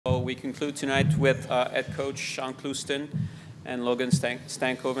we conclude tonight with head coach Shaun Clouston and Logan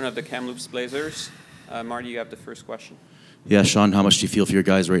Stankoven of the Kamloops Blazers. Marty, you have the first question. Yeah, Shaun, how much do you feel for your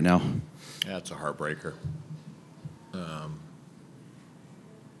guys right now? Yeah, it's a heartbreaker.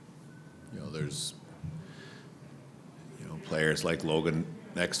 There's players like Logan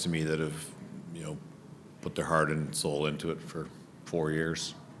next to me that have put their heart and soul into it for 4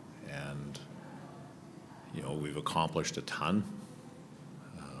 years, and we've accomplished a ton.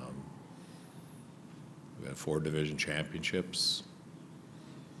 We had 4 division championships.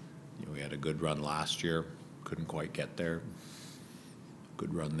 We had a good run last year, couldn't quite get there.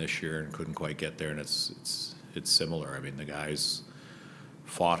 Good run this year and couldn't quite get there, and it's similar. I mean, the guys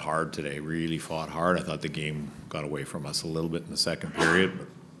fought hard today, really fought hard. I thought the game got away from us a little bit in the second period, but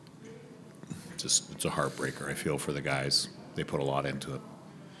it's a heartbreaker. I feel for the guys. They put a lot into it.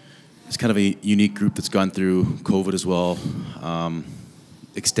 It's kind of a unique group that's gone through COVID as well.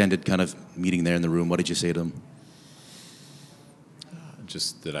 Extended kind of meeting there in the room. What did you say to them?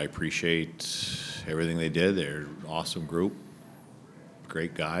 Just that I appreciate everything they did. They're an awesome group,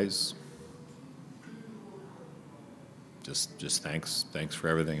 great guys. Just thanks for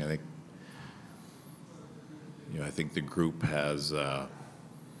everything. I think the group has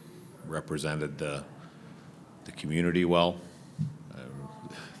represented the community well.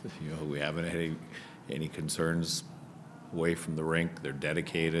 We haven't had any concerns away from the rink. They're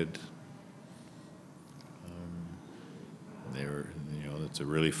dedicated. It's a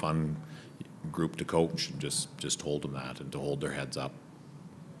really fun group to coach, and just told them that and to hold their heads up.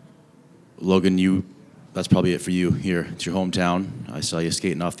 Logan, that's probably it for you here. It's your hometown. I saw you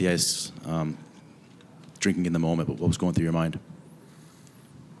skating off the ice, drinking in the moment, but what was going through your mind?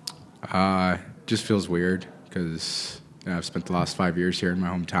 Just feels weird because I've spent the last 5 years here in my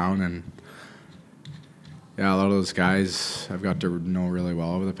hometown, and a lot of those guys I've got to know really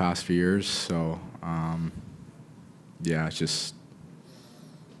well over the past few years. So, it's just,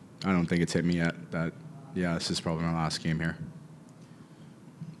 I don't think it's hit me yet that, this is probably my last game here.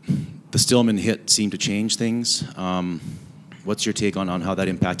 The Stillman hit seemed to change things. What's your take on how that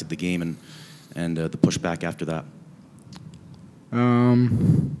impacted the game and the pushback after that? I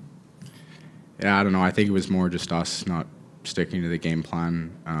don't know. I think it was more just us not sticking to the game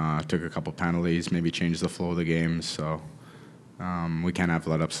plan. Took a couple penalties, maybe changed the flow of the game. So we can't have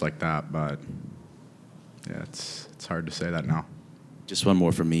let-ups like that. But it's hard to say that now. Just one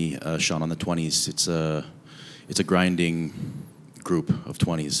more from me, Shaun, on the 20s. It's a grinding group of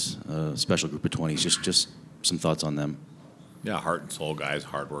 20s, a special group of 20s. Just some thoughts on them. Yeah, heart and soul guys,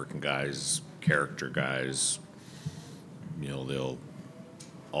 hardworking guys, character guys. They'll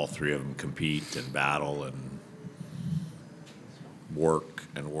all 3 of them compete and battle and work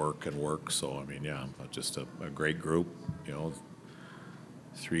and work and work. So just a great group.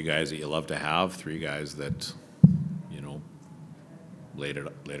 3 guys that you love to have, 3 guys that laid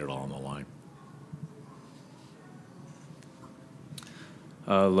it all on the line.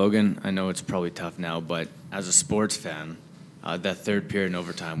 Logan, I know it's probably tough now, but as a sports fan, that third period and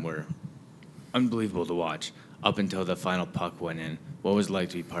overtime were unbelievable to watch up until the final puck went in. What was it like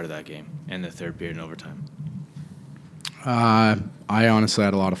to be part of that game and the third period and overtime? I honestly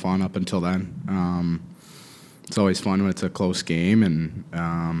had a lot of fun up until then. It's always fun when it's a close game, and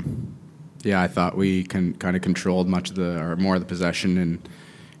I thought we kind of controlled more of the possession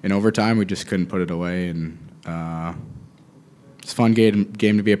in overtime. We just couldn't put it away, and it's a fun game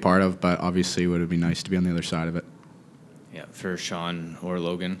to be a part of, but obviously it would be nice to be on the other side of it. Yeah, for Shaun or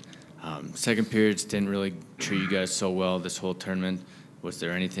Logan, second periods didn't really treat you guys so well this whole tournament. Was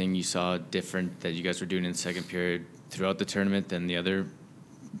there anything you saw different that you guys were doing in the second period throughout the tournament than the other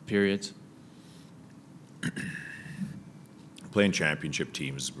periods? Playing championship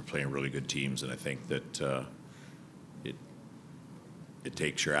teams, we're playing really good teams, and I think that it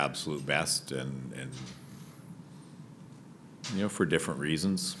takes your absolute best and for different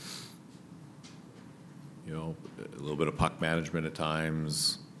reasons. A little bit of puck management at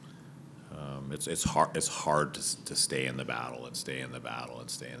times. It's hard to stay in the battle and stay in the battle and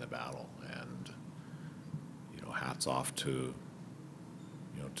stay in the battle. And hats off to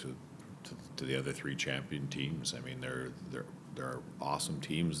the other 3 champion teams. I mean, they're awesome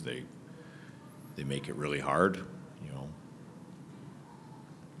teams. They make it really hard.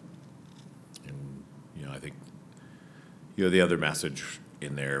 And I think the other message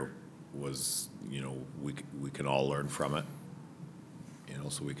in there was we can all learn from it.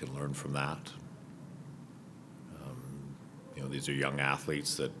 So we can learn from that. These are young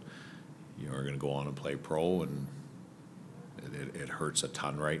athletes that are going to go on and play pro, and it hurts a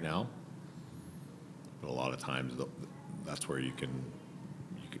ton right now. But a lot of times that's where you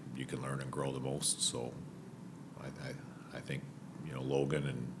you can learn and grow the most. So I think, you know, Logan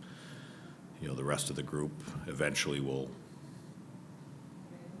and, you know, the rest of the group eventually will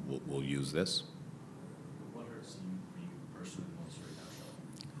use this. What hurts you personally most right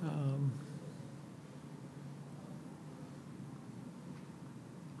now, Shaun?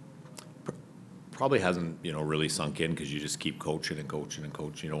 Probably hasn't, you know, really sunk in because you just keep coaching and coaching and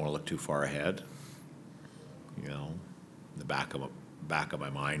coaching. You don't want to look too far ahead. You know, in the back of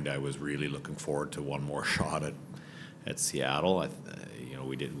my mind, I was really looking forward to one more shot at Seattle. You know,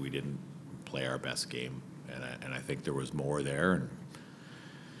 we didn't play our best game, and I think there was more there, and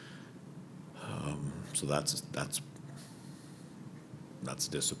so that's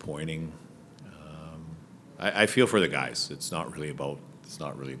disappointing. I feel for the guys. It's not really about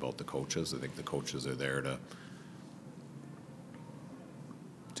the coaches. I think the coaches are there to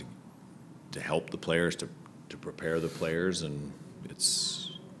help the players, to prepare the players, and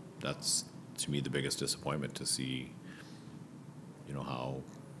that's to me the biggest disappointment, to see, you know, how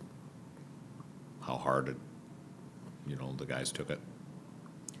hard it, you know, the guys took it.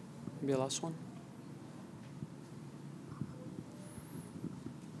 Maybe a last one.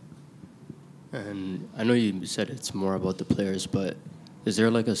 And I know you said it's more about the players, but is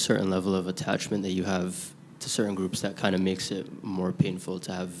there like a certain level of attachment that you have to certain groups that kind of makes it more painful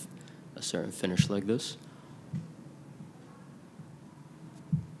to have a certain finish like this?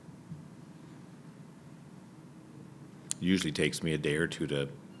 Usually takes me a day or two to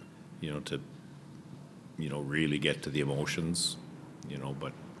really get to the emotions, you know,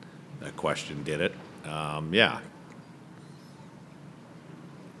 but that question did it. Yeah.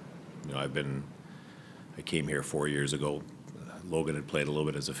 You know, I came here 4 years ago. Logan had played a little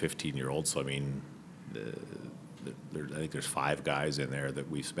bit as a 15-year-old, so I mean, I think there's 5 guys in there that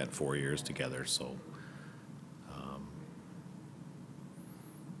we've spent 4 years together, so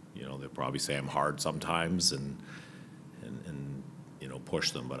you know, they'll probably say I'm hard sometimes and you know,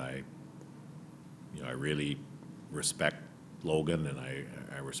 push them, but I really respect Logan, and I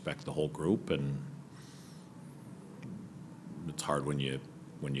respect the whole group, and it's hard when you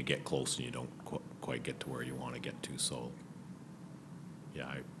get close and you don't quite get to where you want to get to. So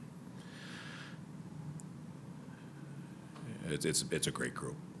yeah, it's a great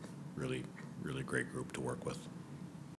group, really great group to work with.